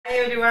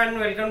Everyone,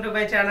 welcome to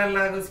my channel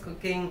నాగూస్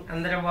cooking.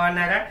 అందరూ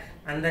బాగున్నారా?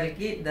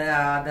 అందరికి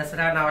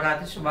దసరా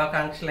నవరాత్రి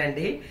శుభాకాంక్షలు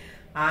అండి.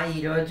 ఈ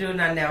రోజు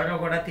నన్ను ఎవరో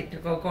కూడా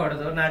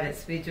తిట్టుకోకూడదు నా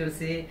రెసిపీ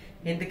చూసి,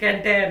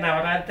 ఎందుకంటే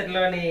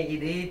నవరాత్రిలోని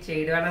ఇది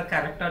చేయడం అన్నది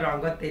కరెక్టో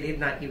రాంగో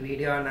తెలియదు నాకు ఈ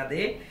వీడియో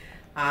అన్నది.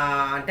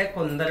 అంటే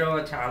కొందరు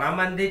చాలా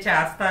మంది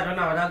చేస్తారు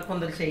నవరాత్రి,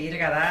 కొందరు చేయరు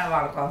కదా,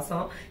 వాళ్ళ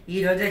కోసం ఈ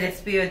రోజు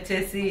రెసిపీ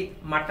వచ్చేసి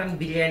మటన్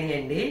బిర్యానీ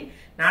అండి.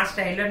 నా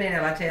స్టైల్లో నేను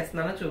ఎలా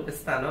చేస్తున్నానో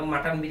చూపిస్తాను.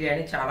 మటన్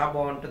బిర్యానీ చాలా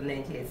బాగుంటుంది,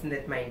 నేను చేసింది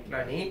మా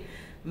ఇంట్లోని.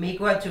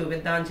 మీకు అది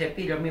చూపిద్దామని చెప్పి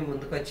ఈరోజు మీ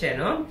ముందుకు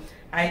వచ్చాను.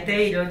 అయితే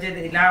ఈరోజు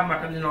ఇలా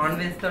మటన్ నాన్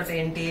వెజ్ తోటి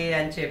ఏంటి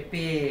అని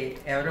చెప్పి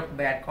ఎవరో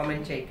బ్యాడ్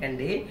కామెంట్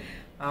చేయకండి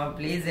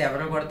ప్లీజ్,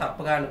 ఎవరు కూడా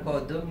తప్పుగా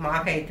అనుకోవద్దు.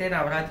 మాకైతే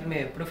నవరాత్రి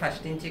మేము ఎప్పుడు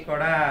ఫస్ట్ నుంచి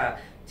కూడా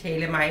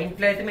చేయలేదు, మా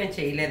ఇంట్లో అయితే మేము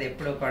చేయలేదు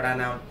ఎప్పుడు కూడా.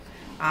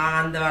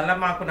 అందువల్ల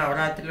మాకు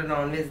నవరాత్రిలో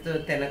నాన్ వెజ్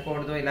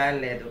తినకూడదు ఇలా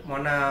లేదు.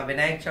 మొన్న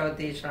వినాయక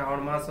చవితి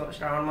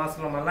శ్రావణ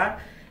మాసంలో వల్ల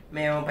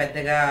మేము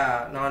పెద్దగా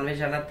నాన్ వెజ్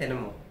అన్నది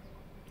తినము.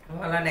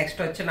 అలా నెక్స్ట్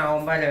వచ్చి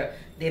నవంబర్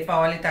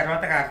దీపావళి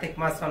తర్వాత కార్తీక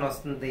మాసం అని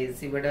వస్తుంది,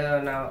 శివుడు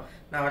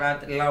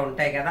నవరాత్రిలా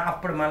ఉంటాయి కదా,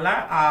 అప్పుడు మళ్ళా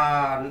ఆ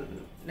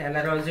నెల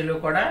రోజులు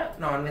కూడా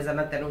నాన్ వెజ్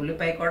అన్నది తిన.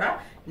 ఉల్లిపాయ కూడా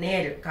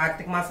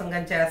కార్తీక మాసం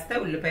కానీ చేస్తే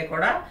ఉల్లిపాయ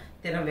కూడా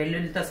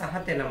వెల్లుల్లితో సహా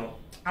తినము.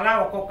 అలా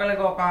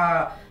ఒక్కొక్కరికి ఒక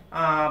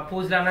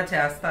పూజలన్నా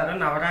చేస్తారు.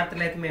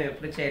 నవరాత్రులు అయితే మేము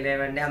ఎప్పుడు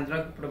చేయలేమండి. అందులో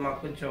ఇప్పుడు మాకు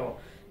కొంచెం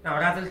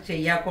నవరాత్రులు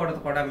చెయ్యకూడదు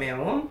కూడా,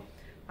 మేము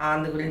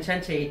అందు గురించి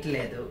అని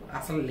చేయట్లేదు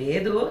అసలు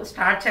లేదు.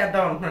 స్టార్ట్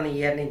చేద్దాం అనుకున్నాను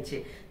ఇయర్ నుంచి.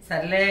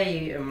 సర్లే ఈ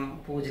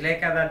పూజలే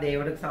కదా,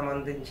 దేవుడికి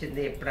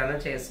సంబంధించింది ఎప్పుడైనా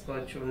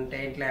చేసుకోవచ్చు, ఉంటే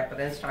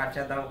లేకపోతే స్టార్ట్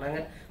చేద్దాం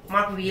అనుకున్నాను.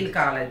 మాకు వీలు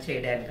కాలేదు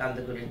చేయడానికి,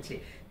 అందు గురించి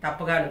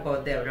తప్పుగా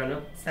అనుకోవద్దు ఎవరోను.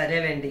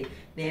 సరేలేండి,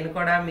 నేను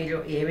కూడా మీరు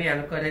ఏమీ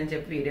అనుకోరని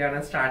చెప్పి వీడియో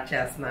అనేది స్టార్ట్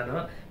చేస్తున్నాను.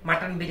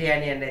 మటన్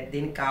బిర్యానీ అనేది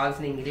దీనికి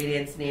కావాల్సిన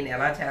ఇంగ్రీడియంట్స్ నేను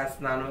ఎలా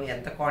చేస్తున్నాను,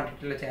 ఎంత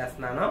క్వాంటిటీలో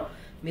చేస్తున్నానో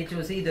మీరు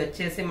చూసి. ఇది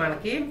వచ్చేసి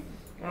మనకి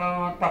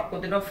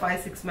తక్కువలో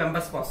 5-6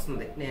 మెంబర్స్కి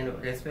వస్తుంది. నేను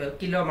రెసిపీ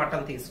కిలో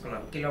మటన్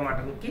తీసుకున్నాను. కిలో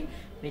మటన్కి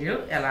మీరు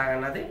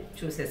ఎలాగన్నది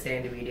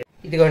చూసేసేయండి వీడియో.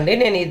 ఇదిగోండి,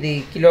 నేను ఇది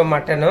కిలో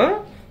మటను,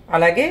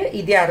 అలాగే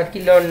ఇది 1/2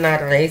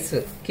 కిలోన్నర రైస్.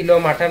 కిలో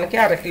మటన్కి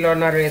 1/2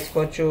 కిలోన్నర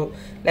వేసుకోవచ్చు,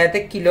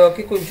 లేకపోతే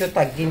కిలోకి కొంచెం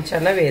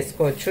తగ్గించన్నా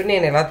వేసుకోవచ్చు.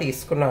 నేను ఇలా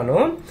తీసుకున్నాను.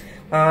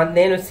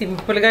 నేను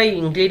సింపుల్గా ఈ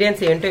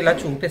ఇంగ్రీడియంట్స్ ఏంటో ఇలా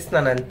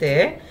చూపిస్తున్నాను అంతే,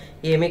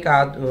 ఏమీ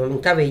కాదు.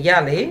 ఇంకా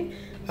వెయ్యాలి.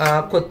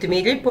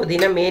 కొత్తిమీర,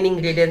 పుదీనా మెయిన్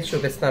ఇంగ్రీడియంట్స్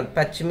చూపిస్తున్నాను.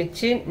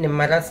 పచ్చిమిర్చి,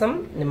 నిమ్మరసం,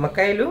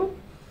 నిమ్మకాయలు,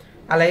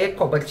 అలాగే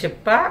కొబ్బరి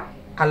చిప్ప,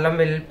 అల్లం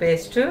వెల్లుల్లి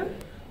పేస్ట్,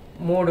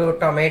 3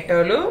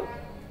 టొమాటోలు,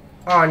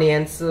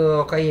 ఆనియన్స్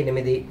ఒక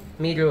 8.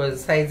 మీరు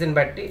సైజుని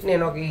బట్టి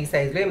నేను ఈ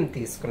సైజులో ఏమి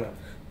తీసుకున్నాను.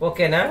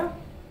 ఓకేనా?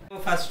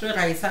 ఫస్ట్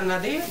రైస్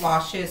అన్నది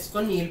వాష్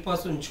చేసుకొని నీళ్ళు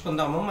పోసి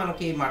ఉంచుకుందాము.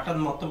 మనకి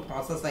మటన్ మొత్తం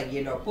ప్రాసెస్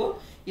అయ్యేలోపు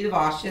ఇది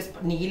వాష్ చేసి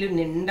నీళ్ళు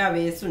నిండా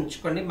వేసి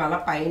ఉంచుకోండి. మళ్ళీ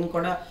పైన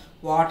కూడా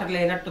వాటర్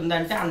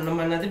లేనట్టుందంటే అన్నం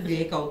అన్నది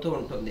బ్రేక్ అవుతూ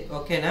ఉంటుంది.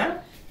 ఓకేనా?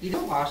 ఇది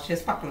వాష్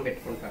చేసి పక్కన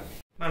పెట్టుకుంటాను.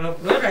 మనం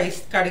ఇప్పుడు రైస్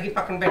కడిగి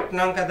పక్కన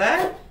పెట్టుకున్నాం కదా,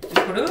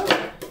 ఇప్పుడు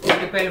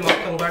ఉల్లిపాయలు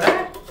మొత్తం కూడా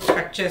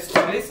కట్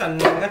చేసుకోవాలి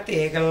సన్నగా,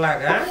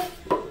 తీగల్లాగా.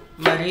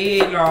 మరీ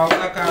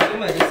లావుగా కాదు,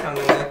 మరీ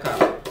సన్నగా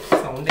కాదు.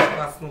 సౌండ్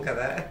ఎక్కువ వస్తుంది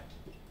కదా,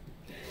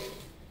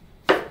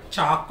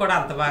 చాక్ కూడా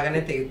అంత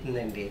బాగానే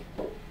తెగుతుందండి.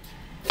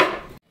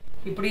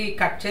 ఇప్పుడు ఈ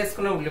కట్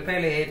చేసుకున్న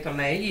ఉల్లిపాయలు ఏవైతే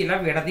ఉన్నాయో ఇలా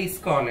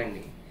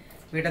విడదీసుకోవాలండి.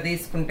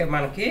 విడదీసుకుంటే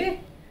మనకి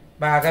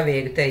బాగా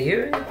వేగుతాయి.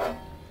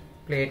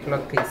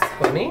 ప్లేట్లోకి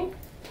తీసుకొని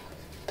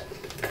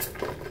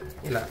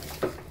ఇలా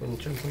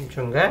కొంచెం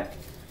కొంచెంగా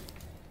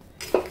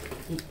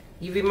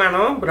ఇవి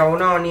మనం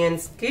బ్రౌన్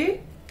ఆనియన్స్కి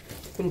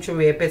కొంచెం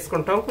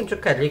వేపేసుకుంటాం, కొంచెం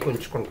కర్రీకి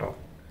ఉంచుకుంటాం.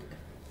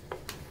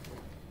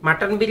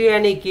 మటన్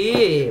బిర్యానీకి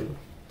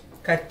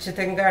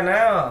ఖచ్చితంగా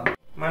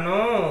మనం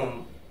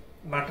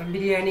మటన్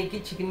బిర్యానీకి,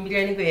 చికెన్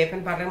బిర్యానీకి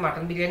వేపిన పర్లేదు,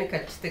 మటన్ బిర్యానీ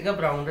ఖచ్చితంగా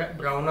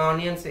బ్రౌన్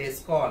ఆనియన్స్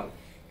వేసుకోవాలి,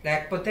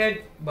 లేకపోతే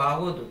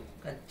బాగోదు.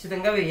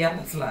 ఖచ్చితంగా వేయాలి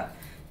అసలు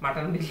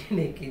మటన్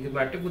బిర్యానీకి. ఇది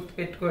బట్టి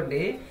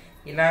గుర్తుపెట్టుకోండి.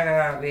 ఇలాగా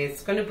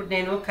వేసుకొని ఇప్పుడు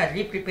నేను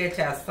కర్రీ ప్రిపేర్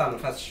చేస్తాను.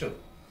 ఫస్ట్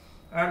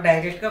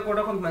డైరెక్ట్గా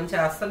కూడా కొంతమంది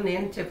చేస్తాను,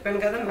 నేను చెప్పాను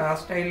కదా నా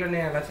స్టైల్లో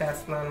నేను ఎలా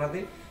చేస్తున్నాను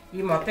అన్నది.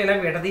 ఈ మొత్తం ఇలా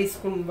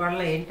విడదీసుకున్న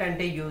వల్ల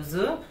ఏంటంటే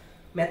యూజ్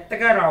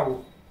మెత్తగా రావు.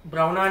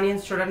 బ్రౌన్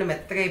ఆనియన్స్ చూడండి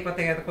మెత్తగా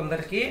అయిపోతాయి కదా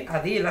కొందరికి,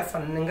 అది ఇలా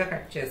సన్నంగా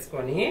కట్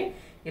చేసుకొని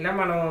ఇలా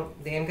మనం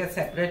దేనిగా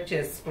సెపరేట్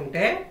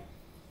చేసుకుంటే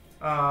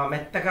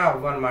మెత్తగా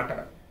అవ్వు అనమాట,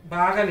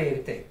 బాగా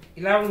వేగుతాయి.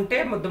 ఇలా ఉంటే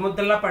ముద్ద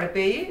ముద్దల్లా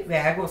పడిపోయి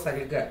వేగవు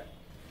సరిగ్గా.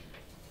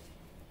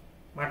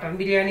 మటన్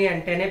బిర్యానీ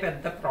అంటేనే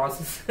పెద్ద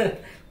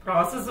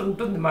ప్రాసెస్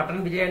ఉంటుంది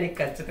మటన్ బిర్యానీకి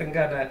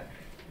ఖచ్చితంగా.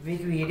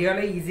 మీకు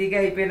వీడియోలో ఈజీగా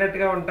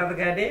అయిపోయినట్టుగా ఉంటుంది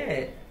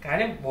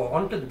కానీ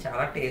బాగుంటుంది,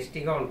 చాలా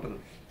టేస్టీగా ఉంటుంది.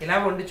 ఇలా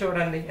వండి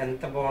చూడండి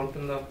ఎంత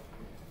బాగుంటుందో.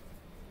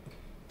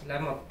 ఇలా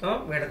మొత్తం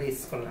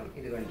విడదీసుకున్నాను.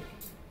 ఇదిగోండి,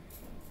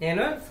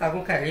 నేను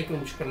సగం కర్రీకి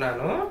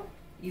ఉంచుకున్నాను.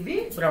 ఇవి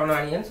బ్రౌన్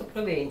ఆనియన్స్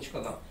ఇప్పుడు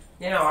వేయించుకుందాం.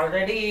 నేను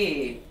ఆల్రెడీ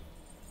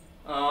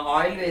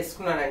ఆయిల్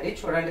వేసుకున్నానండి.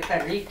 చూడండి,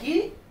 కర్రీకి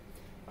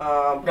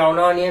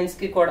బ్రౌన్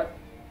ఆనియన్స్కి కూడా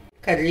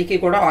కర్రీకి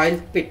కూడా ఆయిల్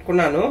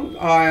పెట్టుకున్నాను.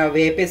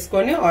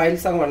 వేపేసుకొని ఆయిల్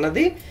సగం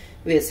అన్నది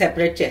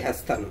సెపరేట్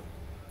చేసేస్తాను.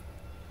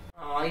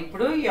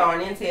 ఇప్పుడు ఈ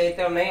ఆనియన్స్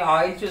ఏవైతే ఉన్నాయో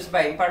ఆయిల్ చూసి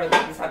భయపడదు,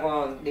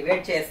 సగం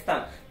డివైడ్ చేస్తాం.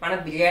 మన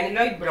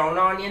బిర్యానీలో ఈ బ్రౌన్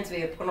ఆనియన్స్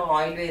వేపుకున్న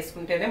ఆయిల్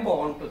వేసుకుంటేనే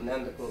బాగుంటుంది.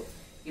 అందుకు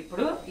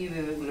ఇప్పుడు ఈ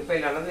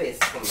ఉల్లిపాయలు అన్నది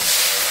వేసుకుందాం.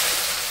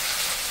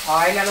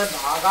 ఆయిల్ అన్నది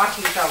బాగా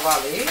హీట్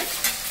అవ్వాలి.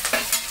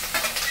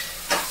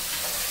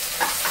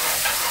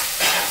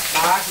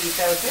 బాగా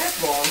హీట్ అయితే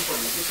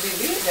బాగుంటుంది. ఇప్పుడు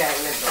ఇవి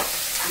వేగనిద్దాం.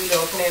 ఈ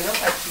లోపు నేను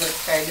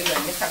పచ్చిమిరపకాయలు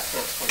ఇవన్నీ కట్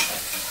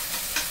చేసుకుంటాను.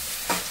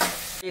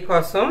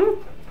 దీనికోసం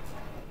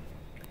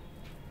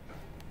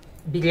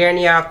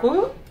బిర్యానీ ఆకు,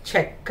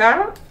 చెక్క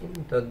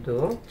ఇంతొద్దు,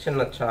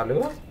 చిన్న చాలు,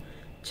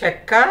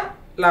 చెక్క,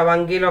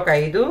 లవంగీలు ఒక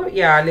 5,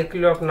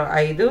 యాలకులు ఒక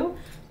 5,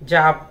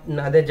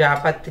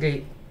 జాపత్రి,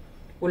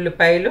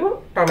 ఉల్లిపాయలు,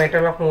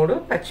 టొమాటోలు ఒక 3,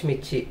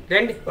 పచ్చిమిర్చి.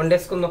 రండి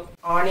వండేసుకుందాం.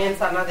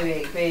 ఆనియన్స్ అన్నది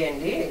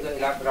వేగిపోయండి.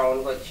 ఇలా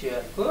బ్రౌన్గా వచ్చే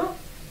వరకు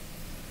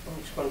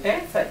ఉంచుకుంటే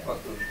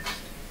సరిపోతుంది.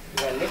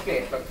 ఇవన్నీ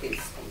ప్లేట్లోకి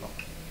తీసుకుందాం.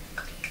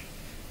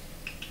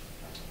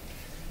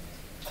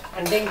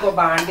 అంటే ఇంకో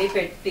బాండీ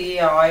పెట్టి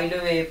ఆయిల్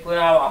వేపు,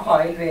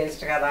 ఆయిల్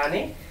వేస్ట్ కదా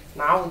అని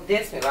నా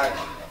ఉద్దేశం. ఇలాగ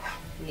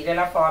మీరు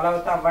ఎలా ఫాలో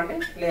అవుతా అవ్వండి.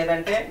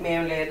 లేదంటే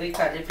మేము లేదు ఈ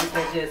కర్రీ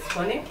ప్రిపేర్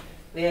చేసుకొని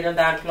వేరే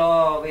దాంట్లో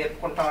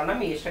వేపుకుంటామన్నా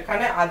మీ ఇష్టం.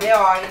 కానీ అదే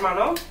ఆయిల్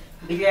మనం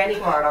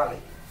బిర్యానీకి వాడాలి,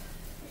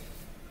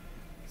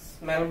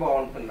 స్మెల్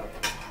బాగుంటుంది.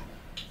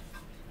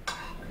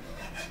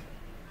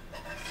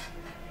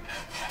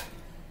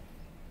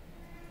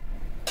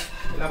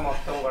 ఇలా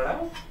మొత్తం కూడా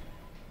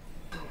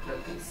ఇట్లా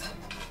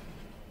తీసుకుంటాం.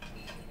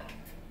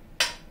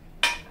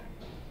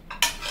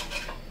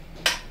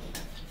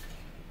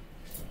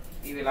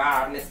 ఇవి ఇలా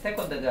ఆడనిస్తే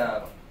కొద్దిగా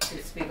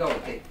క్రిస్పీగా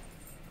అవుతాయి.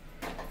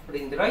 ఇప్పుడు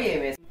ఇందులో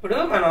ఏమేసి, ఇప్పుడు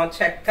మనం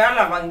చెక్క,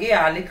 లవంగి,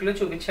 యాలకులు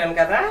చూపించాను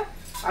కదా,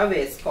 అవి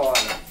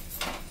వేసుకోవాలి.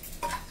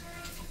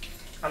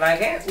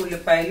 అలాగే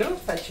ఉల్లిపాయలు,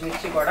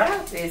 పచ్చిమిర్చి కూడా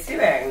వేసి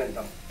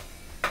వేగనిద్దాం.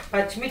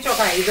 పచ్చిమిర్చి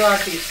ఒక 5,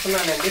 6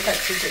 తీసుకున్నానండి.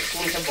 పచ్చిమిర్చి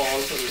ఎక్కువ ఉంటే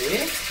బాగుంటుంది.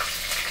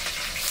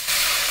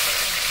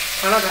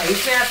 మనం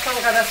రైస్ వేస్తాం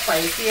కదా,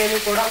 స్పైసీ అని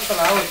కూడా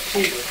అంతలా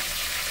వచ్చింది.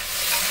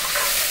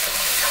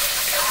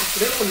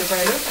 ఇప్పుడు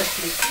ఉల్లిపాయలు,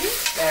 పచ్చిమిర్చి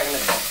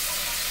వేగనిద్దాం.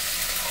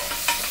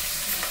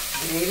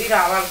 గ్రేవీ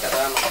రావాలి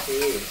కదా మనకి.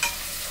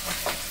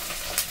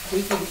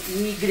 ఈ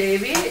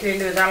గ్రేవీ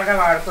 2 విధాలుగా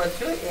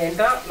వాడుకోవచ్చు.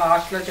 ఏంటో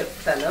లాస్ట్లో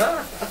చెప్తాను.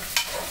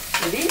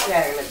 ఇది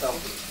వేగనిద్దాం.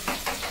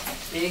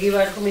 వేగే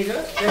వరకు మీరు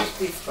రెస్ట్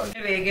తీసుకోండి.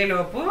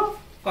 వేగేలోపు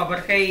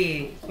కొబ్బరికాయ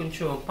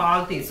కొంచెం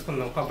పాలు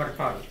తీసుకుందాం.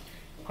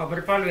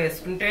 కొబ్బరి పాలు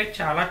వేసుకుంటే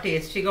చాలా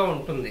టేస్టీగా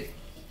ఉంటుంది.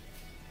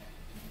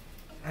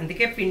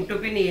 అందుకే పిన్ టు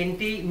పిన్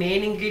ఏంటి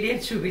మెయిన్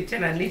ఇంగ్రీడియంట్స్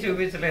చూపించాను, అన్నీ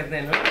చూపించలేదు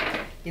నేను.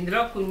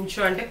 ఇందులో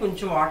కొంచెం అంటే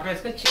కొంచెం వాటర్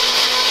వేసుకొని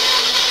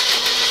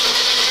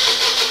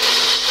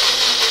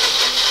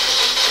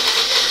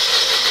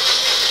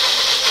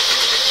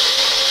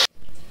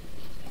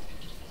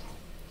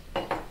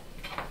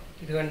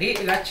ఇదిగోండి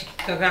ఇలా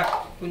చిక్కగా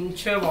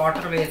కొంచెం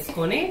వాటర్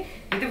వేసుకొని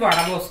ఇది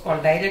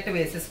వడబోసుకోవాలి. డైరెక్ట్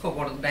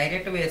వేసేసుకోకూడదు.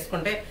 డైరెక్ట్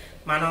వేసుకుంటే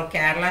మనం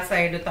కేరళ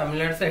సైడ్,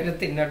 తమిళనాడు సైడ్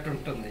తిన్నట్టు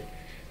ఉంటుంది.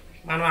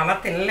 మనం అలా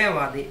తినలేము.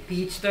 అది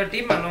పీచ్ తోటి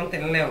మనం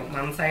తినలేము.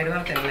 మన సైడ్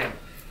వాళ్ళు తినలేము.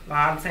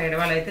 వాళ్ళ సైడ్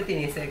వాళ్ళు అయితే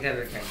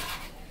తినేసేయగలరు.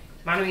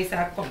 మనం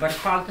ఈసారి కొబ్బరి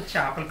పాలతో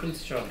చేపల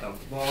పులుసు చూద్దాం,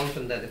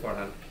 బాగుంటుంది అది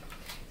కూడా.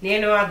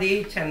 నేను అది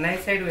చెన్నై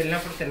సైడ్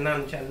వెళ్ళినప్పుడు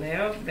తిన్నాను. చెన్నై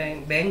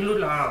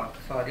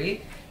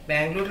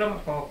బెంగళూరులో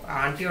మాకు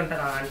ఆంటీ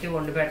ఉంటారు. ఆ ఆంటీ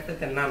వండి పెడితే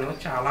తిన్నాను.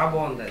 చాలా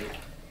బాగుంది అది.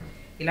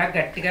 ఇలా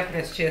గట్టిగా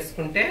ప్రెస్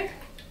చేసుకుంటే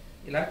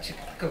ఇలా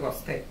చిక్కగా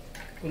వస్తాయి.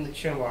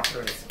 కొంచెం వాటర్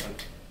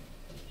వేసుకోండి.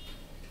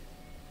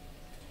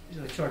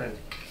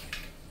 చూడండి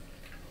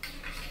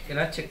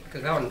ఇలా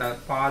చిక్కగా ఉండాలి,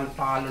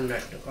 పాలు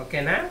ఉన్నట్టు.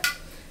 ఓకేనా?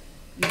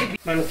 ఇది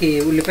మనకి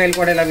ఉల్లిపాయలు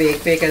కూడా ఇలా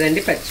వేగిపోయాయి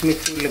కదండి.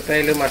 పచ్చిమిర్చి,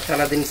 ఉల్లిపాయలు,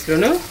 మసాలా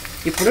దినుసులను.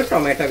 ఇప్పుడు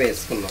టొమాటో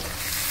వేసుకుందాం.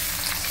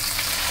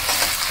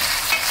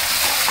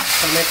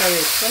 టొమాటో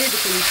వేసుకొని ఇది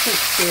కొంచెం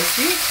ఉప్పు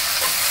వేసి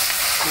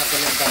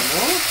మగ్గనిద్దాము.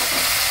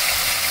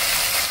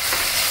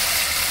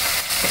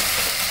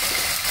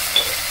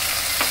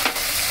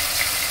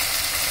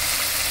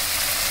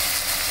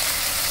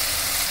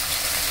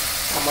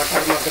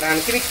 టమాటాలు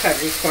మగ్గడానికి మీకు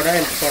కర్రీ కూడా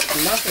ఎంత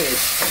పడుతుందో అప్పుడు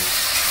వేసుకోండి.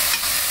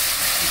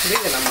 ఇప్పుడు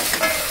ఇలా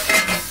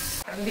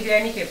మగ్గనిద్దాం.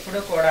 బిర్యానీకి ఎప్పుడు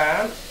కూడా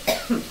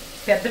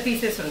పెద్ద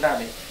పీసెస్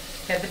ఉండాలి.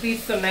 పెద్ద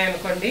పీసెస్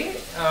ఉన్నాయనుకోండి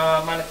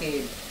మనకి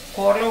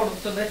కూరలో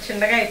ఉడుకుతుంది,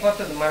 చిన్నగా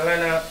అయిపోతుంది.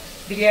 మళ్ళీ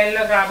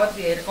బిర్యానీలో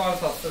రాబోతే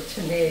ఏరుకోవాల్సి వస్తుంది,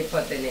 చిన్నగా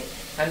అయిపోతుంది.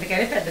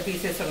 అందుకని పెద్ద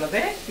పీసెస్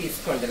ఉన్నదే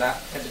తీసుకోండి. ఇలా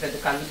పెద్ద పెద్ద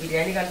కంది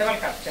బిర్యానీ కంటే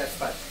వాళ్ళు కట్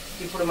చేస్తారు.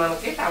 ఇప్పుడు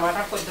మనకి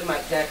టమాటా కొద్ది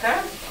మగ్గాక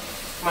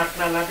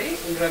మటన్ అన్నది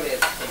ఇందులో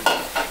వేసుకోండి.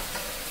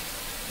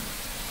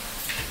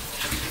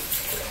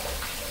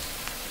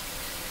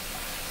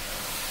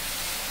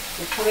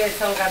 ఉప్పు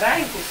వేసాం కదా,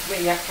 ఇంక ఉప్పు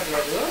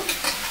వేయక్కర్లేదు.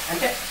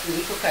 అంటే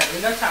మీకు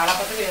కర్రీలో చాలా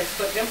కొద్ది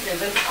వేసుకోవచ్చు,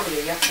 ప్రెజెంట్ ఇప్పుడు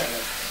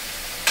వేయక్కర్లేదు.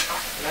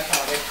 ఇలా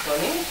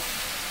కలబెట్టుకొని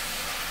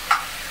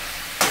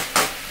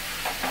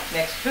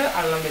నెక్స్ట్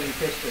అల్లం వెల్లుల్లి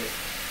పేస్ట్ వేసి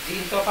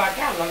దీంతో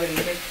పాటే అల్లం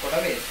వెల్లుల్లి పేస్ట్ కూడా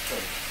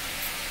వేసుకోండి.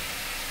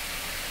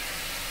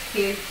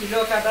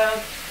 కిలో కదా,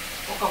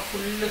 ఒక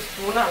ఫుల్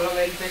స్పూన్ అల్లం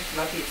వెల్లుల్లి పేస్ట్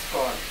ఇలా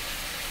తీసుకోవాలి.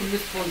 ఫుల్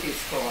స్పూన్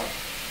తీసుకోవాలి.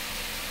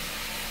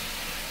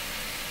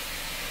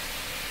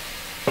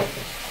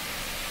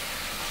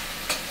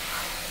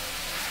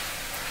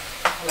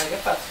 అలాగే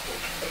పసుపు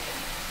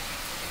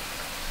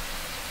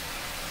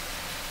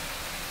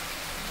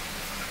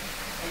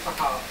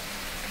ఒక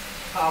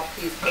హాఫ్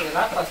టీ స్పూన్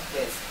ఇలా పసుపు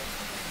వేసుకో.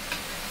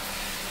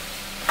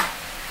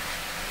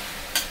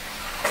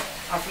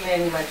 అసలు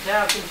నేను ఈ మధ్య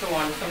కొంచెం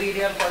వంట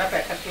వీడియోలు కూడా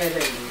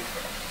పెట్టట్లేదండి,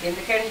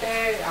 ఎందుకంటే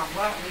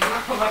వీలు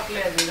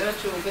అవ్వట్లేదు. ఏదో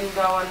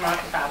చూపిందామని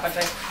నాకు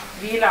కాకపోతే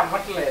వీలు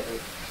అవ్వట్లేదు.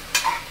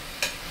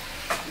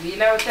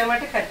 వీలవుతే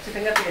బట్టి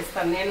ఖచ్చితంగా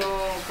చేస్తాను. నేను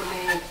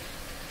కొన్ని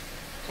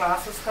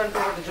క్లాసెస్ కంటూ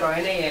ఒకటి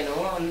జాయిన్ అయ్యాను,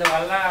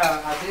 అందువల్ల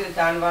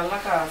దానివల్ల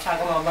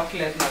సగం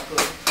అవ్వట్లేదు నాకు.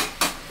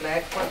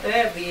 లేకపోతే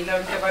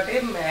వీలవుతే బట్టి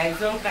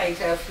మ్యాక్సిమం ట్రై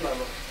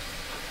చేస్తున్నాను.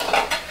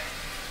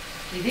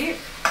 ఇది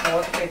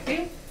మూత పెట్టి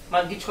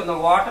మగ్గించుకుందాం.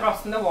 వాటర్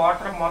వస్తుంది,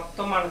 వాటర్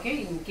మొత్తం మనకి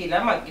ఇంక ఇలా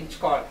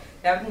మగ్గించుకోవాలి,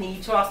 లేకపోతే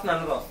నీచు వాసన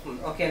అన్నది వస్తుంది.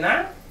 ఓకేనా?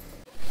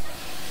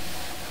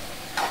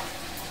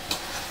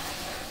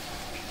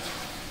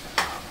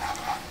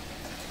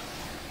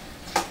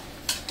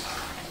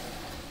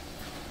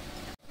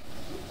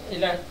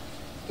 ఇలా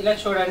ఇలా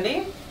చూడండి,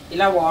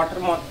 ఇలా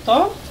వాటర్ మొత్తం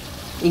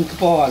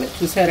ఇంకిపోవాలి.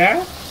 చూసారా?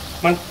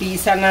 మనకి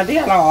పీస్ అన్నది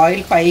అలా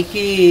ఆయిల్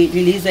పైకి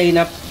రిలీజ్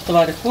అయినంత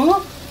వరకు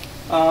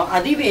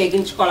అది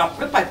వేగించుకోవాలి.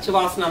 అప్పుడు పచ్చి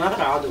వాసన అన్నది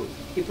రాదు.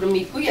 ఇప్పుడు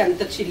మీకు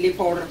ఎంత చిల్లీ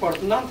పౌడర్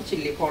పడుతుందో అంత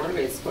చిల్లీ పౌడర్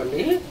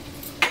వేసుకోండి.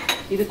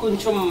 ఇది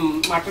కొంచెం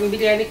మటన్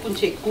బిర్యానీ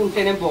కొంచెం ఎక్కువ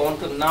ఉంటేనే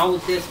బాగుంటుంది నా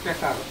ఉద్దేశ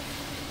ప్రకారం.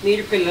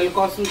 మీరు పిల్లల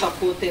కోసం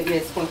తక్కువ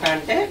వేసుకుంటా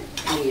అంటే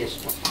మీ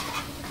ఇష్టం.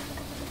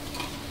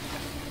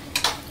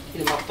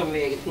 ఇది మొత్తం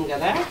వేగుతుంది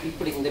కదా.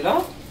 ఇప్పుడు ఇందులో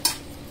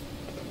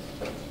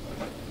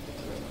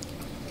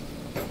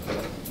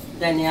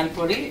ధనియాల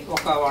పొడి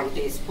ఒక 1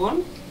 టీ స్పూన్,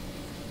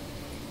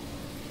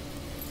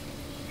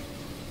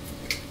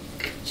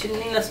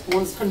 చిన్న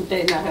స్పూన్స్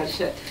ఉంటాయి నా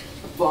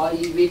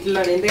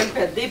వీటిలో, ఎందుకంటే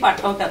పెద్దవి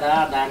పట్టవు కదా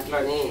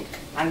దాంట్లోని,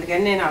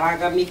 అందుకని నేను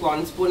అలాగా మీకు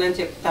 1 స్పూన్ అని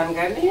చెప్తాను.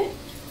 కానీ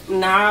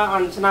నా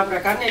అంచనా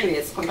ప్రకారం నేను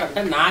వేసుకుంటాను.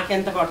 అంటే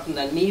నాకెంత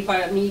పడుతుందని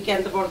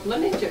మీకెంత పడుతుందో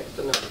నేను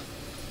చెప్తున్నాను.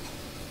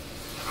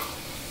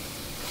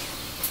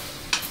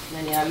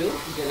 ధనియాలు,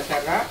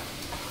 జీలకర్ర,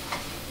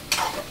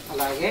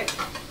 అలాగే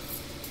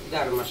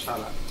గరం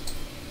మసాలా.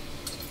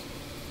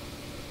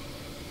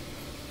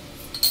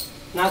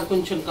 నాకు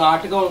కొంచెం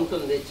ఘాటుగా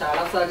ఉంటుంది,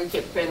 చాలాసార్లు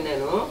చెప్పాను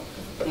నేను.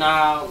 నా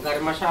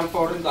గరం మసాలా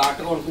పౌడర్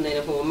ఘాటుగా ఉంటుంది.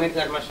 నేను హోమ్మేడ్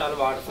గరం మసాలా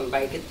వాడుతాను,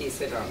 బయటకి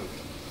తీసేరాను.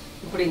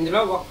 ఇప్పుడు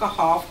ఇందులో ఒక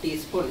హాఫ్ టీ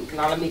స్పూన్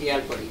నల్ల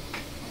మిరియాల పొడి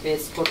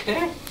వేసుకుంటే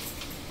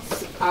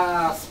ఆ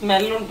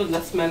స్మెల్ ఉంటుంది,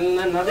 ఆ స్మెల్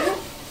అన్నది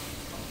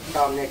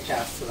డామినేట్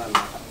చేస్తుంది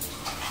అన్నమాట.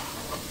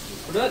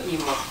 ఇప్పుడు ఈ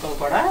మొత్తం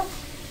కూడా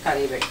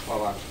కర్రీ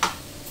పెట్టుకోవాలి.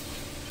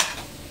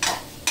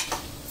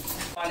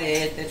 వాళ్ళు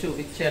ఏదైతే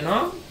చూపించానో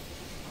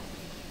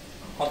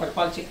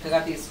కొబ్బరిపాలు చిక్కగా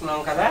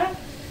తీసుకున్నాం కదా,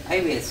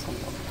 అవి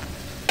వేసుకుంటాం.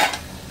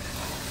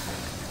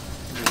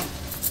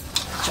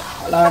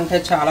 చాలా అంటే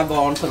చాలా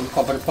బాగుంటుంది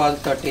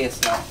కొబ్బరిపాలతో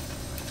టేస్ట్.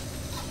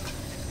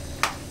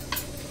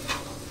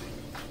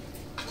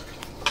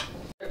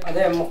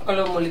 అదే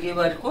ముక్కలు ములిగే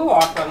వరకు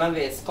వాటర్ అన్నది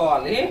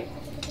వేసుకోవాలి.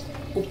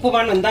 ఉప్పు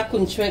మనం ఇందాక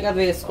కొంచెమే కదా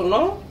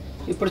వేసుకున్నాం,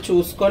 ఇప్పుడు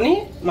చూసుకొని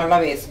మళ్ళీ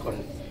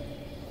వేసుకోండి.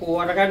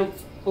 కూరగాయలు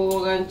ఉప్పు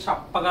కానీ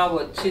చప్పగా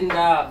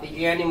వచ్చిందా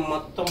బిర్యానీ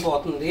మొత్తం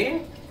పోతుంది.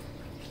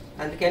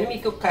 అందుకని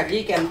మీకు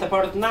కర్రీకి ఎంత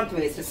పడుతుందో అంత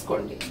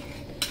వేసేసుకోండి.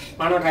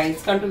 మనం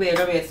రైస్ కంటూ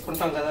వేరే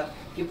వేసుకుంటాం కదా.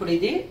 ఇప్పుడు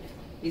ఇది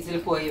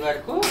విజిల్ పోయే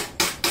వరకు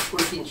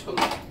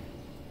ఉడికించుకుందాం.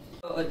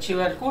 వచ్చే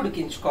వరకు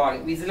ఉడికించుకోవాలి.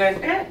 విజిల్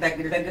అంటే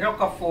దగ్గర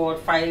ఒక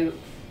 4-5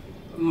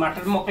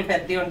 మటన్ ముక్కలు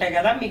పెద్దవి ఉంటాయి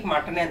కదా. మీకు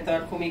మటన్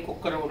ఎంతవరకు మీ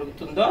కుక్కర్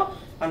ఉడుకుతుందో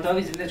అంతవరకు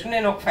విజిల్ తెచ్చుకుని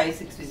నేను ఒక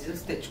 5-6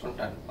 విజిల్స్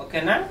తెచ్చుకుంటాను.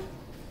 ఓకేనా?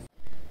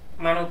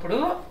 మనం ఇప్పుడు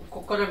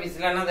కుక్కర్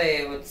విజిల్ అన్నది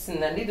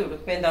వచ్చిందండి. ఇది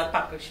ఉడికిపోయిన తర్వాత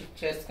పక్కకు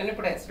షిఫ్ట్ చేసుకుని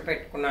ఇప్పుడు ఎసరు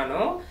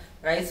పెట్టుకున్నాను.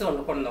 రైస్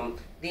వండుకుందాం.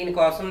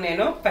 దీనికోసం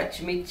నేను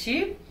పచ్చిమిర్చి,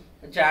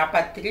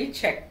 జాపత్రి,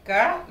 చెక్క,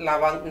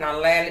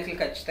 నల్ల యాలకులు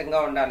ఖచ్చితంగా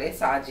ఉండాలి.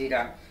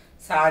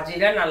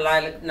 సాజీరా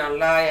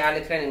నల్ల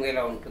యాలకులు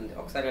ఇందులో ఉంటుంది.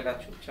 ఒకసారి ఇలా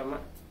చూచమ్మా,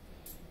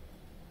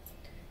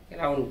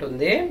 ఇలా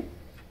ఉంటుంది.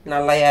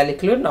 నల్ల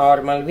యాలకులు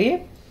నార్మల్వి,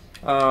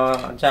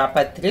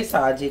 జాపత్రి,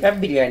 సాజీరా,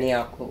 బిర్యానీ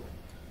ఆకు,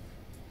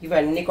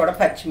 ఇవన్నీ కూడా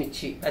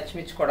పచ్చిమిర్చి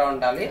కూడా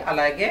ఉండాలి.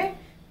 అలాగే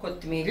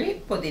కొత్తిమీర,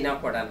 పుదీనా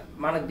కూడా.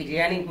 మన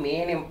బిర్యానీకి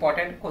మెయిన్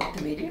ఇంపార్టెంట్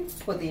కొత్తిమీర,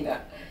 పుదీనా.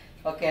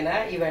 ఓకేనా?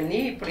 ఇవన్నీ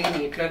ఇప్పుడు ఈ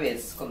నీటిలో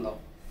వేసుకుందాం.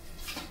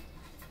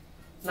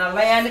 నల్ల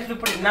యాలకులు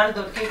ఇప్పుడు ఇన్నాళ్ళు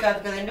దొరికేవి కాదు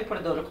కదండి,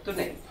 ఇప్పుడు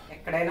దొరుకుతున్నాయి,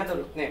 ఎక్కడైనా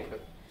దొరుకుతున్నాయి.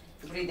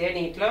 ఇప్పుడు ఇదే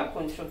నీటిలో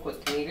కొంచెం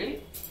కొత్తిమీర,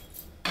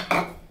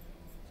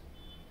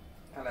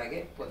 అలాగే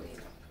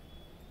పుదీనా,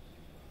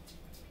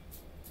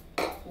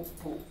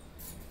 ఉప్పు.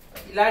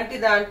 ఇలాంటి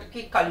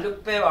దాంట్కి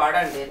కల్లుప్పే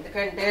వాడండి,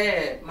 ఎందుకంటే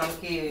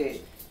మనకి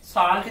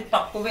సాల్ట్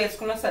తక్కువ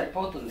వేసుకున్నా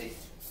సరిపోతుంది.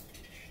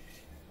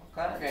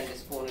 ఒక 2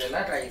 స్పూన్లు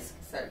ఇలా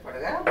రైస్కి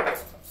సరిపడగా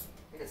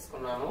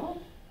వేసుకున్నాను.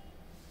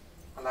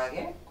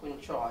 అలాగే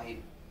కొంచెం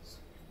ఆయిల్,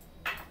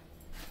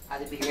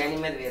 అది బిర్యానీ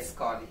మీద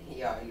వేసుకోవాలి. ఈ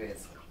ఆయిల్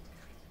వేసుకోవాలి.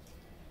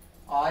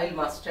 ఆయిల్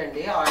మస్ట్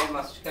అండి, ఆయిల్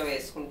మస్ట్గా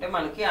వేసుకుంటే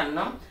మనకి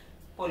అన్నం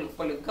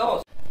పొలుగ్గా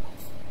వస్తుంది.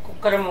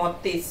 కుక్కర్ మూత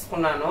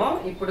తీసుకున్నాను.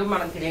 ఇప్పుడు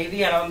మన గ్రేవీ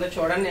ఎలా ఉందో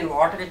చూడండి. నేను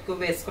వాటర్ ఎక్కువ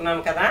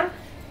వేసుకున్నాను కదా,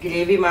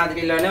 గ్రేవీ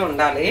మాదిరిలోనే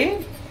ఉండాలి.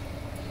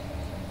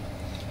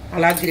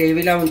 అలా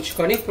గ్రేవీలో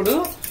ఉంచుకొని ఇప్పుడు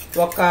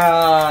ఒక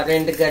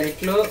 2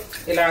 గరిటెలు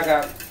ఇలాగా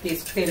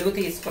పెరుగు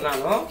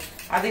తీసుకున్నాను.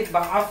 అది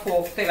బాగా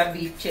ఫోక్తో ఇలా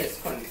బీట్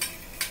చేసుకోండి,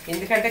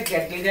 ఎందుకంటే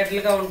గడ్డలు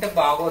గడ్డలుగా ఉంటే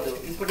బాగోదు.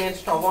 ఇప్పుడు నేను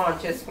స్టవ్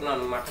ఆన్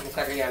చేసుకున్నాను మటన్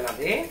కర్రీ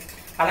అన్నది,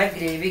 అలా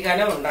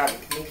గ్రేవీగానే ఉండాలి.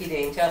 మీకు ఇది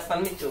ఏం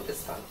చేస్తాను మీకు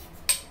చూపిస్తాను.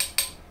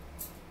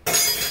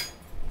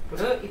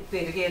 ఇప్పుడు ఈ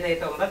పెరుగు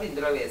ఏదైతే ఉందో అది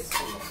ఇందులో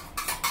వేసుకుందాం,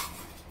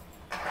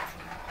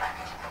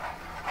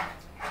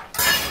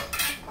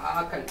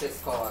 బాగా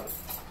కలిపేసుకోవాలి.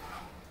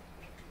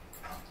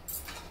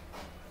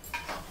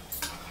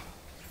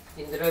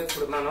 ఇందులో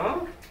ఇప్పుడు మనం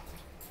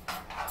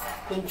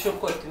కొంచెం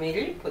కొత్తిమీర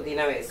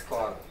పుదీనా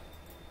వేసుకోవాలి.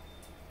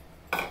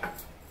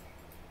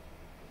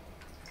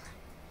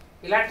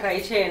 ఇలా ట్రై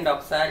చేయండి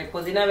ఒకసారి.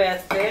 పుదీనా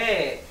వేస్తే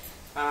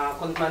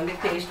కొంతమంది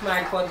టేస్ట్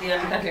మారిపోద్ది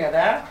అంటారు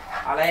కదా,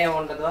 అలా ఏమి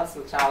ఉండదు,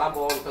 అసలు చాలా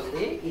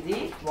బాగుంటుంది. ఇది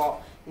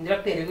ఇందులో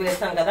పెరుగు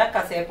వేస్తాం కదా,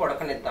 కాసేపు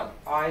ఉడకనిద్దాం,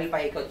 ఆయిల్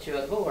పైకి వచ్చే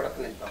వరకు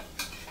ఉడకనిద్దాం.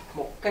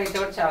 ముక్క అయితే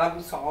కూడా చాలా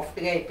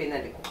సాఫ్ట్గా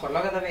అయిపోయిందండి.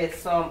 కుక్కర్లో కదా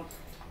వేస్తాం,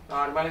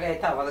 నార్మల్గా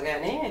అయితే అవ్వదు.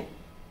 కానీ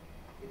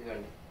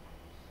ఇదిగోండి,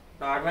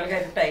 నార్మల్గా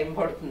అయితే టైం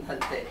పడుతుంది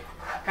అంతే.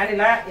 కానీ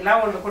ఇలా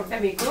వండుకుంటే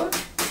మీకు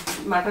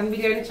మటన్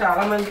బిర్యానీ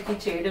చాలా మందికి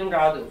చేయడం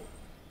రాదు,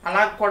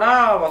 అలా కూడా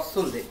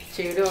వస్తుంది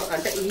చేయడం,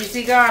 అంటే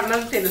ఈజీగా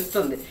అన్నది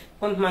తెలుస్తుంది.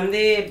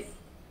 కొంతమంది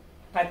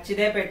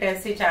పచ్చిదే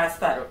పెట్టేసి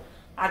చేస్తారు,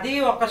 అది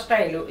ఒక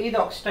స్టైలు, ఇది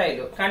ఒక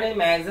స్టైలు. కానీ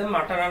మ్యాక్సిమం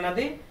మటన్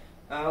అన్నది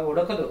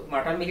ఉడకదు.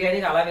 మటన్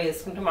బిర్యానీకి అలా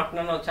వేసుకుంటే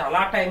మటన్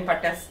చాలా టైం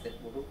పట్టేస్తుంది,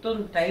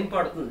 ఉడుకుతుంది, టైం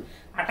పడుతుంది.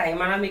 ఆ టైం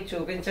అన్నది మీకు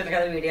చూపించదు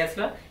కదా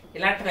వీడియోస్లో.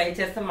 ఇలా ట్రై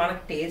చేస్తే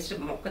మనకు టేస్ట్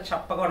మొక్క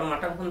చప్పగా,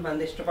 మటన్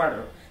కొంతమంది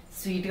ఇష్టపడరు,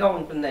 స్వీట్గా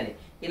ఉంటుందని.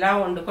 ఇలా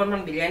వండుకొని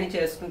మనం బిర్యానీ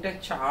చేసుకుంటే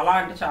చాలా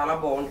అంటే చాలా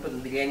బాగుంటుంది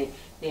బిర్యానీ.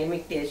 నేను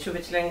మీకు టేస్ట్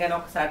చూపించలేం కానీ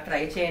ఒకసారి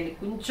ట్రై చేయండి,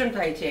 కొంచెం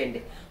ట్రై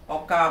చేయండి.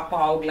 ఒక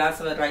పావు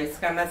గ్లాసు రైస్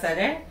కన్నా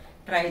సరే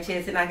ట్రై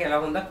చేసి నాకు ఎలా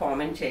ఉందో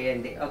కామెంట్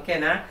చేయండి,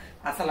 ఓకేనా?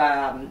 అసలు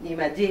ఈ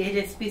మధ్య ఏ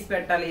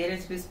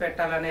రెసిపీస్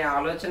పెట్టాలనే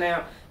ఆలోచన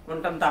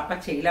ఉంటాం తప్ప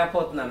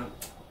చేయలేకపోతున్నాను.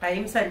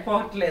 టైం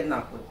సరిపోవట్లేదు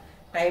నాకు.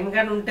 టైం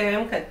కానీ ఉంటే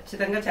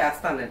ఖచ్చితంగా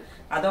చేస్తాను నేను.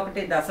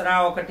 అదొకటి, దసరా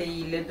ఒకటి,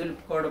 ఇల్లు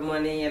దులుపుకోవడం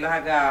అని,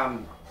 ఇలాగా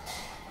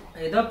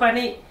ఏదో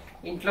పని,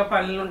 ఇంట్లో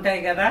పనులు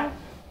ఉంటాయి కదా,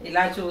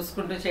 ఇలా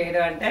చూసుకుంటూ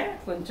చేయడం అంటే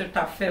కొంచెం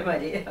టఫే.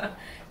 మరి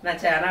నా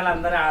ఛానల్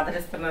అందరూ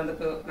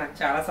ఆదరిస్తున్నందుకు నాకు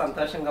చాలా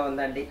సంతోషంగా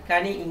ఉందండి.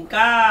 కానీ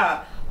ఇంకా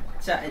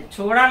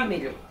చూడాలి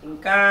మీరు,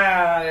 ఇంకా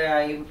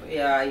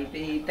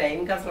ఈ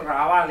టైంకి అసలు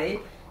రావాలి.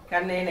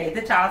 కానీ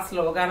నేనైతే చాలా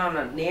స్లోగానే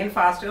ఉన్నాను. నేను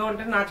ఫాస్ట్గా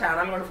ఉంటే నా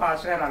ఛానల్ కూడా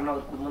ఫాస్ట్గా రన్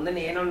అవుతుంది. ముందు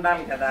నేను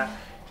ఉండాలి కదా,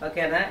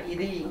 ఓకేనా?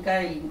 ఇది ఇంకా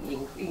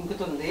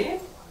ఇంకుతుంది.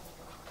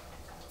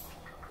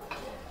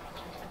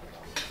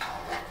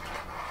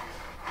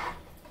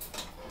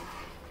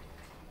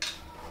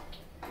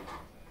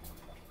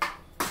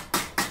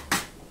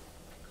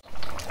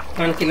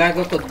 మనకి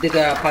ఇలాగ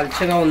కొద్దిగా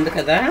పల్చగా ఉంది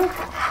కదా,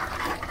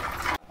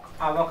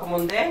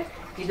 అవ్వకముందే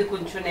ఇది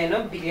కొంచెం నేను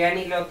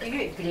బిర్యానీలోకి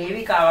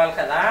గ్రేవీ కావాలి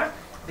కదా,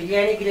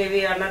 బిర్యానీ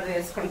గ్రేవీ అన్నది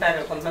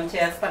వేసుకుంటారు కొంతమంది,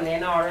 చేస్తాను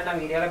నేను. ఆల్రెడీ నా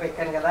వీడియోలో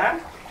పెట్టాను కదా,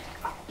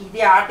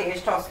 ఇది ఆ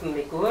టేస్ట్ వస్తుంది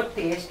మీకు.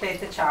 టేస్ట్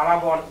అయితే చాలా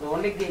బాగుంటుంది.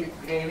 ఓన్లీ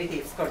గ్రేవీ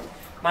తీసుకోండి.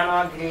 మనం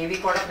ఆ గ్రేవీ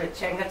కూడా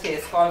ప్రత్యేకంగా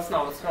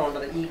చేసుకోవాల్సిన అవసరం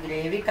ఉండదు. ఈ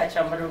గ్రేవీ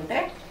కచంబరి ఉంటే,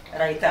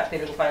 రైతా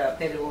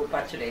పెరుగు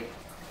పచ్చడి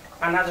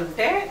అన్నది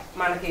ఉంటే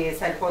మనకి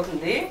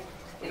సరిపోతుంది.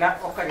 ఇలా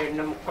ఒక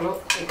 2 ముక్కలు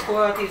ఎక్కువ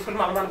తీసుకుని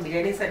మనం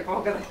బిర్యానీ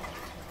సరిపోవు కదా,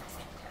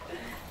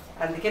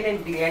 అందుకే నేను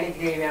బిర్యానీ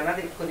గ్రేవీ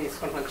అన్నది ఎక్కువ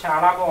తీసుకుంటాను.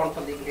 చాలా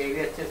బాగుంటుంది గ్రేవీ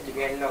వచ్చేసి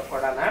బిర్యానీలో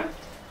కూడా.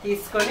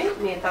 తీసుకొని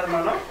మిగతాది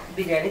మనం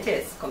బిర్యానీ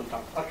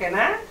చేసుకుంటాం,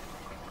 ఓకేనా?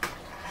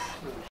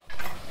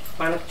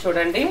 మనకు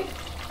చూడండి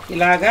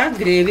ఇలాగా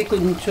గ్రేవీ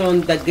కొంచెం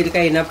దగ్గరికి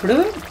అయినప్పుడు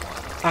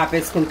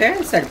ఆపేసుకుంటే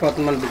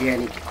సరిపోతుంది మన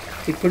బిర్యానీ.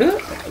 ఇప్పుడు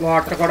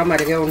వాటర్ కూడా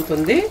మరిగే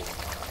ఉంటుంది,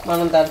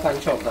 మనం దాని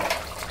పని చూద్దాం.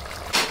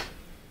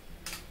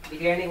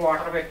 బిర్యానీ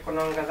వాటర్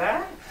పెట్టుకున్నాం కదా,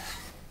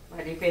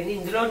 మరిపోయింది.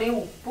 ఇందులోని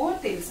ఉప్పు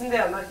తెలిసిందే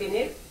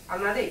అందరికీ,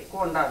 అన్నది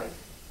ఎక్కువ ఉండాలి.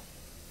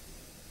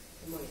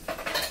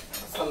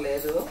 అసలు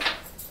లేదు,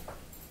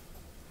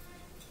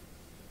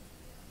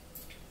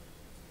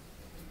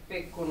 ఉప్పు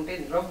ఎక్కువ ఉంటే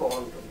ఇందులో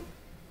బాగుంటుంది.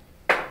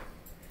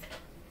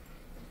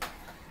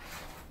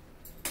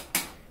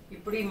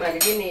 ఇప్పుడు ఈ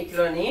మరిగే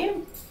నీటిలోని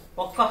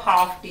ఒక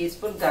 1/2 టీ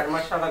స్పూన్ గరం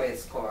మసాలా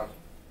వేసుకోవాలి.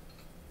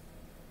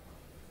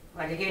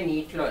 మరిగే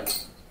నీటిలోని,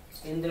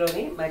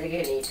 ఇందులోని మరిగే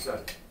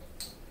నీటిలోని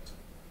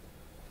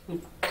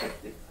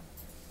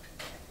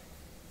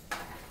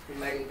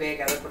మరిగిపోయాయి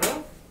కదా. ఇప్పుడు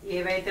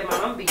ఏవైతే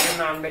మనం బియ్యం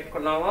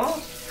నానబెట్టుకున్నామో,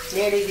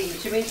 నేను ఇది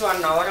ఇంచుమించు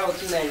 1 అవర్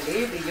అవుతుందండి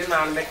బియ్యం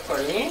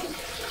నానబెట్టుకొని.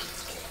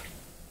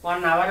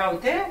 1 అవర్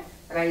అవుతే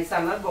రైస్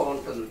అన్నది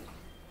బాగుంటుంది.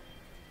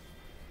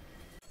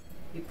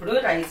 ఇప్పుడు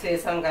రైస్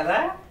వేసాం కదా,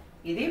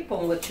 ఇది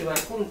పొంగొచ్చే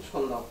వరకు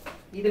ఉంచుకుందాం.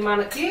 ఇది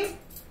మనకి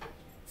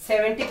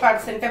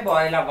 70%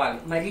 బాయిల్ అవ్వాలి,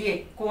 మరి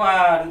ఎక్కువ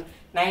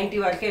 90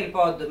 వరకు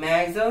వెళ్ళిపోవద్దు.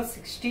 మ్యాక్సిమం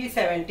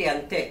 60-70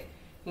 అంతే.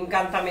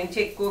 ఇంకంత మించి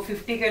ఎక్కువ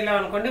 50కి వెళ్ళాం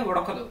అనుకోండి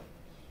ఉడకదు,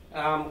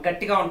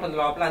 గట్టిగా ఉంటుంది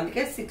లోపల.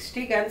 అందుకే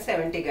 60 కానీ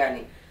 70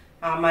 కానీ.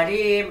 మరి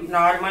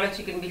నార్మల్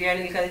చికెన్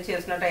బిర్యానీలు అది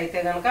చేసినట్టు అయితే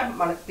కనుక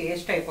మనకు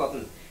పేస్ట్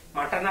అయిపోతుంది.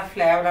 మటన్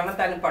ఫ్లేవర్ అన్న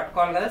దాన్ని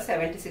పట్టుకోవాలి కదా,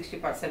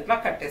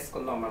 70-60%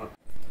 కట్టేసుకుందాం మనం.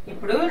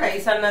 ఇప్పుడు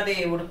రైస్ అన్నది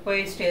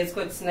ఉడికిపోయి స్టేజ్కి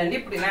వచ్చిందండి.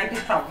 ఇప్పుడు ఇలాంటి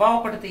తవ్వ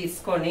ఒకటి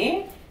తీసుకొని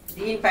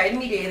దీనిపైన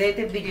మీరు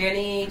ఏదైతే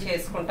బిర్యానీ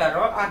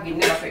చేసుకుంటారో ఆ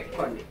గిన్నెలో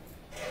పెట్టుకోండి.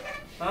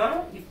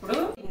 ఇప్పుడు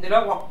ఇందులో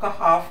ఒక్క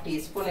హాఫ్ టీ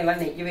స్పూన్ ఇలా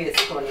నెయ్యి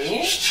వేసుకొని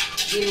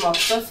దీన్ని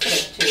మొత్తం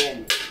స్ప్రెడ్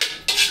చేయండి.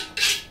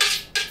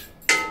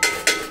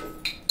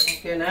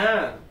 ఓకేనా?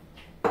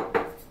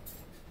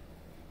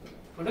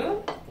 ఇప్పుడు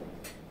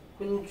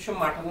కొంచెం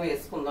మటన్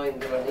వేసుకుందాం.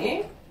 ఇందులోని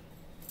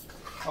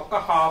ఒక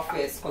హాఫ్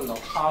వేసుకుందాం,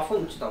 హాఫ్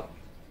ఉంచుదాం.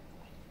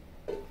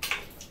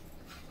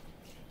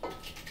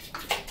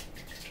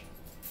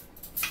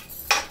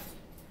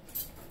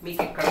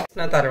 మీకు ఇక్కడ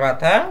వచ్చిన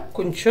తర్వాత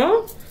కొంచెం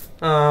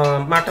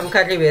మటన్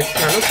కర్రీ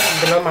వేస్తున్నాను.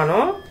 ఇందులో మనం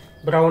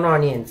బ్రౌన్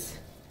ఆనియన్స్,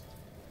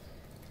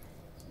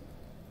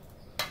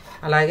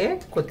 అలాగే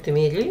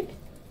కొత్తిమీర,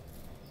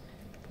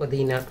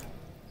 పుదీనా,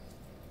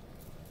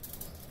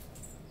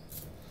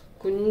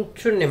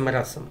 కొంచెం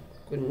నిమ్మరసం,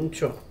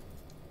 కొంచెం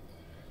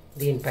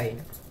దీనిపైన.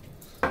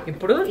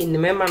 ఇప్పుడు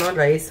ఇందుమే మనం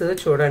రైస్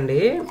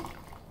చూడండి,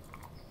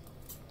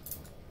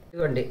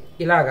 ఇదిగోండి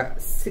ఇలాగా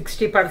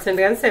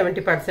 60% కానీ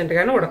 70%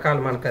 కానీ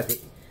ఉడకాలి మనకు అది.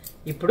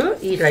 ఇప్పుడు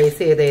ఈ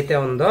రైస్ ఏదైతే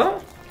ఉందో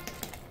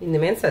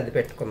ఇందుమే సర్ది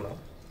పెట్టుకుందాం.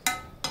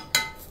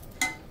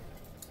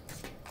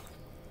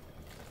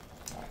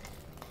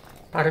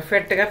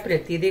 పర్ఫెక్ట్గా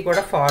ప్రతిదీ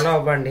కూడా ఫాలో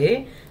అవ్వండి,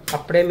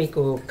 అప్పుడే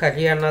మీకు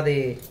కర్రీ అన్నది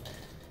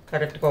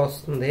కరెక్ట్గా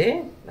వస్తుంది.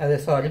 అదే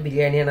సారీ,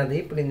 బిర్యానీ అన్నది.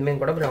 ఇప్పుడు ఇందుమే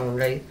కూడా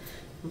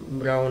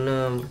బ్రౌన్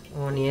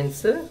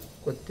ఆనియన్స్,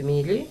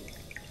 కొత్తిమీర,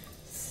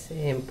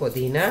 సేమ్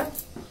పుదీనా,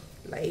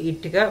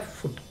 లైట్గా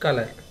ఫుడ్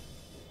కలర్,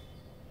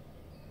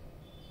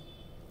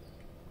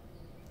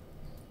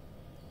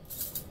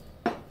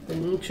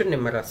 కొంచెం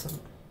నిమ్మరసం,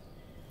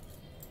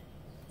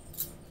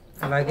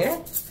 అలాగే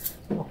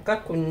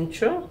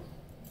కొంచెం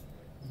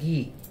గీ.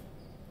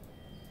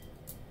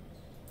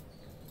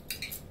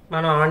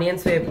 మనం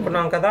ఆనియన్స్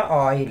వేపుకున్నాం కదా,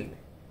 ఆయిల్.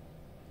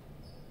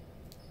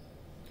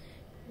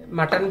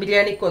 మటన్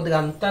బిర్యానీ కొద్దిగా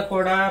అంతా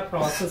కూడా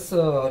ప్రాసెస్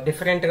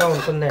డిఫరెంట్గా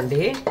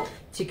ఉంటుందండి.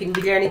 చికెన్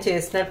బిర్యానీ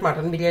చేసినట్టు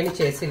మటన్ బిర్యానీ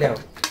చేసిలేము.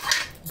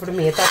 ఇప్పుడు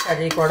మిగతా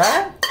కర్రీ కూడా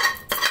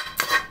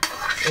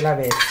ఇలా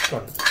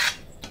వేసుకోండి.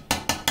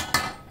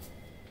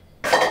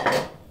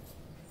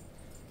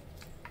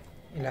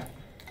 ఇలా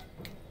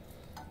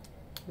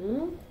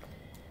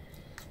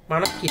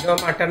మనం కిలో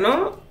మటను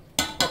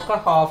ఒక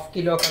హాఫ్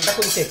కిలో కంటే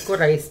కొంచెం ఎక్కువ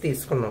రైస్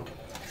తీసుకున్నాం.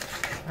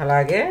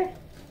 అలాగే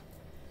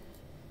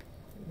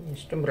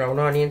ఇష్టం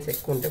బ్రౌన్ ఆనియన్స్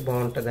ఎక్కువ ఉంటే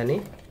బాగుంటుందని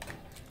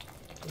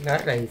ఇలా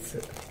రైస్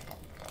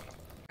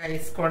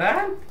కూడా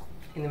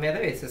ఇందు మీద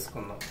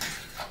వేసేసుకుందాం.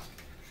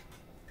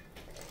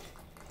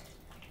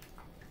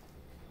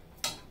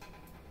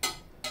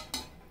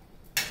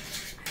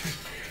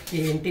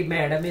 ఏంటి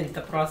మేడం ఇంత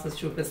ప్రాసెస్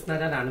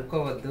చూపిస్తున్నారని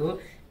అనుకోవద్దు.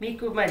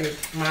 మీకు మరి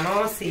మనం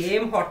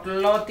సేమ్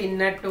హోటల్లో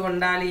తిన్నట్టు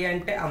ఉండాలి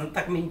అంటే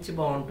అంతకు మించి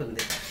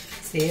బాగుంటుంది.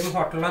 సేమ్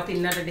హోటల్లో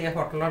తిన్నట్టు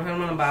హోటల్లో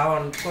మనం బాగా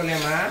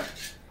వండుకోలేమా?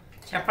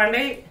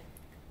 చెప్పండి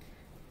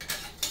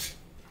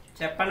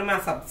మా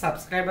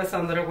సబ్స్క్రైబర్స్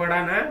అందరూ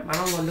కూడానా?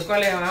 మనం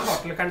వండుకోలేమా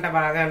హోటల్ కంటే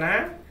బాగానా?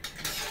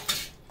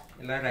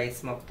 ఇలా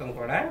రైస్ మొత్తం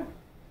కూడా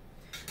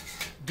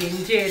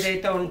గెంజి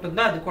ఏదైతే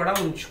ఉంటుందో అది కూడా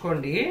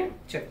ఉంచుకోండి,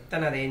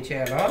 చెప్తాను అదేం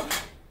చేయాలో.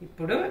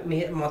 ఇప్పుడు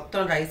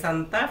మొత్తం రైస్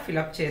అంతా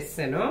ఫిలప్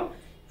చేసాను.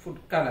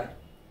 ఫుడ్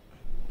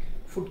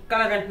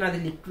కలర్ అంటే నాది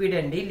లిక్విడ్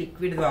అండి,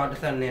 లిక్విడ్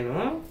వాడుతాను నేను.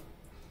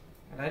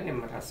 అలాగే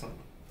నిమ్మరసం,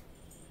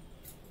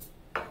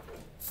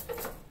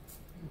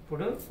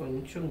 ఇప్పుడు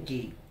కొంచెం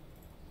గీ,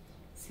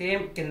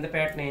 సేమ్ కింద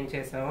ప్యాటర్న్ ఏం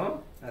చేసామో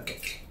అదే.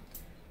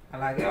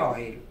 అలాగే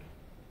ఆయిల్,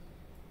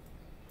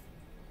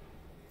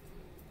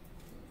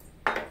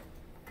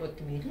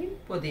 కొత్తిమీర,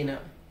 పుదీనా,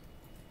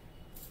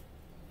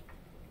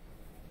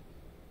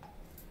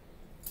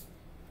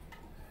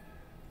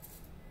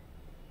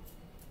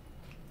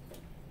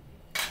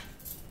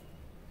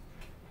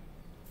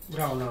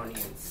 బ్రౌన్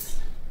ఆనియన్స్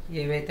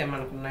ఏవైతే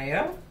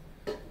మనకున్నాయో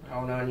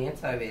బ్రౌన్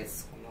ఆనియన్స్ అవి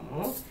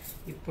వేసుకున్నాము.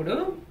 ఇప్పుడు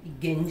ఈ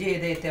గెంజి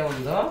ఏదైతే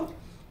ఉందో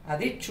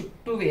అది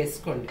చుట్టూ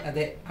వేసుకోండి.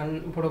 అదే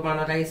ఇప్పుడు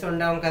మనం రైస్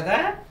వండాం కదా,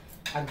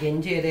 ఆ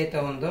గెంజి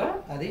ఏదైతే ఉందో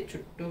అది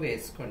చుట్టూ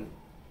వేసుకోండి.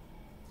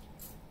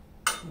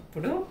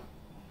 ఇప్పుడు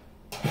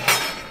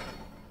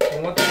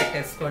మూత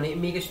పెట్టేసుకొని,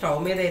 మీకు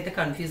స్టవ్ మీద అయితే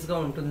కన్ఫ్యూజ్గా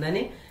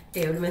ఉంటుందని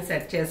టేబుల్ మీద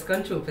సెట్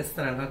చేసుకొని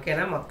చూపిస్తున్నాను.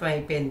 ఓకేనా? మొత్తం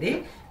అయిపోయింది.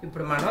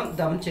 ఇప్పుడు మనం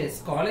దమ్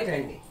చేసుకోవాలి.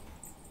 రండి,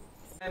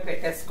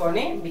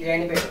 పెట్టేసుకొని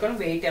బిర్యానీ పెట్టుకొని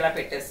వెయిట్ ఎలా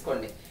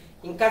పెట్టేసుకోండి.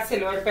 ఇంకా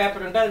సిల్వర్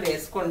పేపర్ ఉంటే అది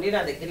వేసుకోండి.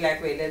 నా దగ్గర లేక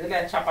వేయలేదు,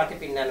 లేదా చపాతీ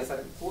పిండాను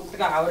సరే,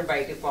 పూర్తిగా ఆవిరి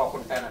బయటకు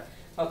పోకుంటాను.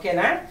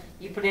 ఓకేనా?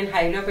 ఇప్పుడు నేను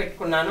హైలో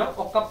పెట్టుకున్నాను.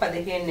 ఒక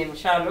 15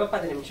 నిమిషాలు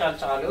 10 నిమిషాలు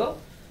చాలు.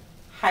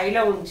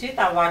 హైలో ఉంచి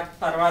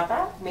తర్వాత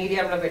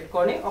మీడియంలో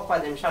పెట్టుకొని ఒక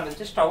 10 నిమిషాల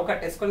నుంచి స్టవ్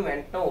కట్టేసుకొని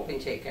వెంటనే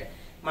ఓపెన్ చేయకండి.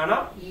 మనం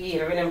ఈ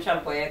 20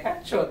 నిమిషాలు పోయాక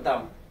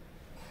చూద్దాం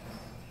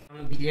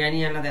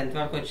బిర్యానీ అన్నది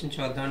ఎంతవరకు వచ్చింది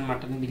చూద్దాం.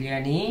 మటన్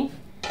బిర్యానీ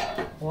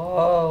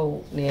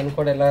నేను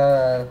కూడా ఇలా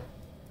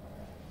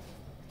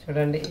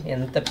చూడండి,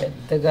 ఎంత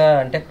పెద్దగా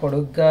అంటే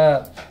పొడుగ్గా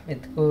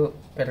మెతుకు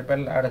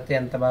పిల్లపిల్ల ఆడితే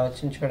ఎంత బాగా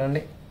వచ్చింది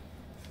చూడండి.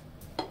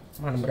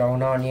 మన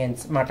బ్రౌన్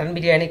ఆనియన్స్, మటన్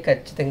బిర్యానీ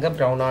ఖచ్చితంగా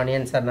బ్రౌన్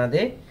ఆనియన్స్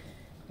అన్నది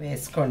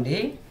వేసుకోండి.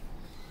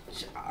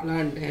 చాలా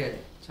అంటే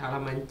చాలా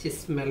మంచి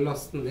స్మెల్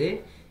వస్తుంది.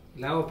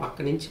 ఇలా ఓ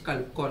పక్క నుంచి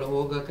కలుపుకోవాలి,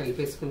 ఓగా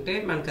కలిపేసుకుంటే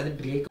మనకు అది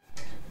బ్రేక్.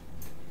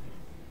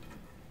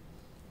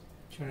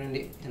 చూడండి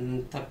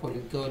ఎంత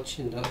పొలిగ్గా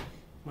వచ్చిందో.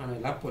 మనం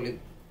ఇలా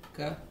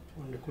పొలిగ్గా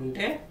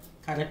వండుకుంటే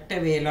కరెక్ట్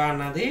వేలో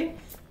అన్నది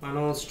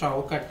మనం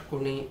స్టవ్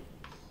కట్టుకుని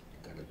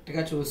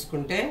కరెక్ట్గా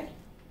చూసుకుంటే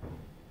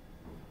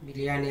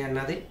బిర్యానీ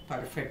అన్నది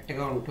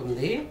పర్ఫెక్ట్గా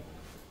ఉంటుంది.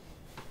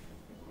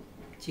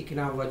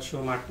 చికెన్ అవ్వచ్చు,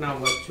 మటన్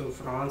అవ్వచ్చు,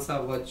 ఫ్రాన్స్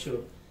అవ్వచ్చు.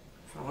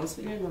 ఫ్రాన్స్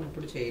బిర్యానీ మనం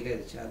ఇప్పుడు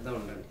చేయలేదు, చేద్దాం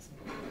ఉండండి.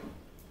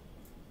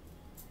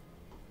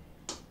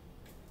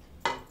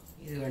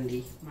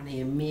 ఇదిగోండి మన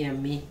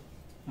ఎమ్మి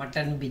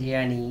మటన్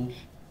బిర్యానీ.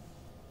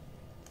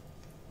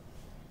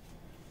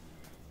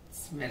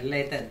 స్మెల్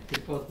అయితే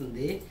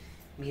అదిరిపోతుంది.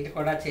 మీరు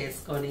కూడా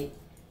చేసుకొని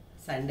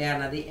సండే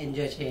అన్నది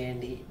ఎంజాయ్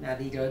చేయండి.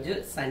 నాది ఈరోజు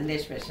సండే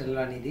స్పెషల్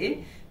అనేది.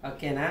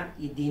 ఓకేనా?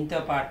 దీంతో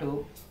పాటు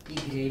ఈ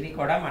గ్రేవీ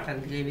కూడా,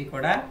 మటన్ గ్రేవీ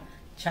కూడా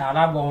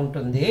చాలా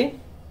బాగుంటుంది.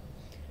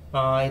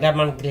 ఇలా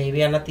మన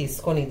గ్రేవీ అన్న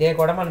తీసుకొని ఇదే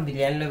కూడా మనం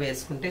బిర్యానీలో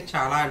వేసుకుంటే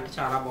చాలా అంటే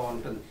చాలా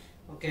బాగుంటుంది.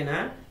 ఓకేనా?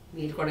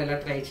 మీరు కూడా ఇలా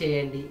ట్రై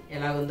చేయండి.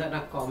 ఎలా ఉందో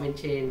నాకు కామెంట్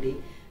చేయండి.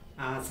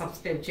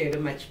 సబ్స్క్రైబ్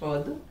చేయడం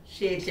మర్చిపోవద్దు,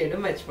 షేర్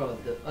చేయడం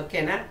మర్చిపోవద్దు.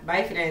 ఓకేనా?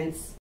 Bye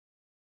friends.